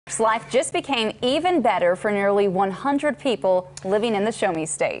Life just became even better for nearly 100 people living in the Show Me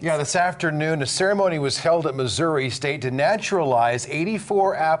State. Yeah, this afternoon, a ceremony was held at Missouri State to naturalize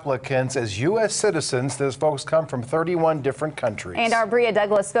 84 applicants as U.S. citizens. Those folks come from 31 different countries. And our Bria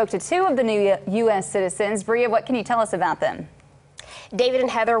Douglas spoke to two of the new U.S. citizens. Bria, what can you tell us about them? David and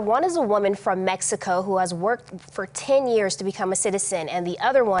Heather, one is a woman from Mexico who has worked for 10 years to become a citizen, and the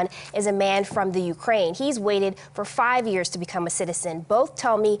other one is a man from the Ukraine. He's waited for 5 years to become a citizen. Both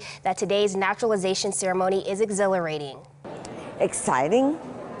tell me that today's naturalization ceremony is exhilarating. Exciting.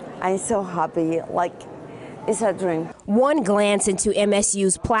 I'm so happy. It's a dream. One glance into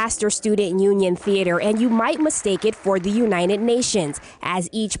MSU's Plaster Student Union Theater, and you might mistake it for the United Nations, as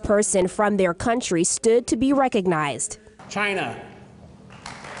each person from their country stood to be recognized. China.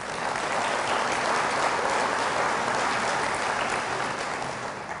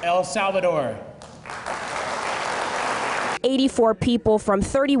 El Salvador. 84 people from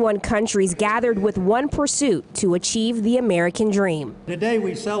 31 countries gathered with one pursuit: to achieve the American dream. Today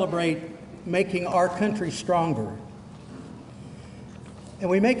we celebrate making our country stronger. And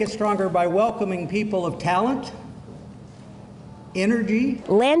we make it stronger by welcoming people of talent, energy.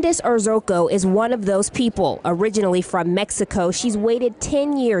 Landis Orozco is one of those people. Originally from Mexico, she's waited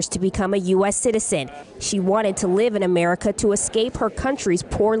 10 years to become a U.S. citizen. She wanted to live in America to escape her country's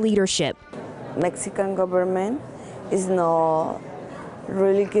poor leadership. Mexican government is not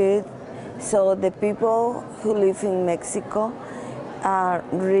really good, so the people who live in Mexico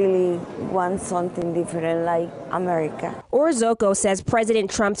really want something different like America. Orozco says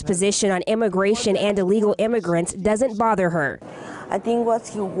President Trump's position on immigration and illegal immigrants doesn't bother her. I think what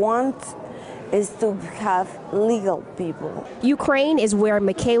he wants is to have legal people. Ukraine is where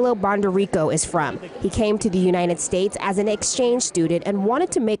Mykhailo Bondarenko is from. He came to the United States as an exchange student and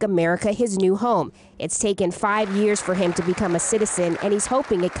wanted to make America his new home. It's taken 5 years for him to become a citizen, and he's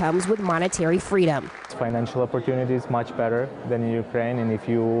hoping it comes with monetary freedom. Financial opportunities much better than in Ukraine, and if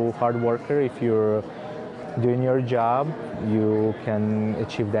you're a hard worker, if you're doing your job, you can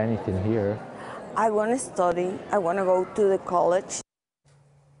achieve anything here. I want to study. I want to go to the college.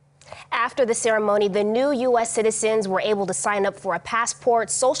 After the ceremony, the new U.S. citizens were able to sign up for a passport,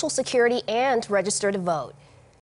 Social Security, and register to vote.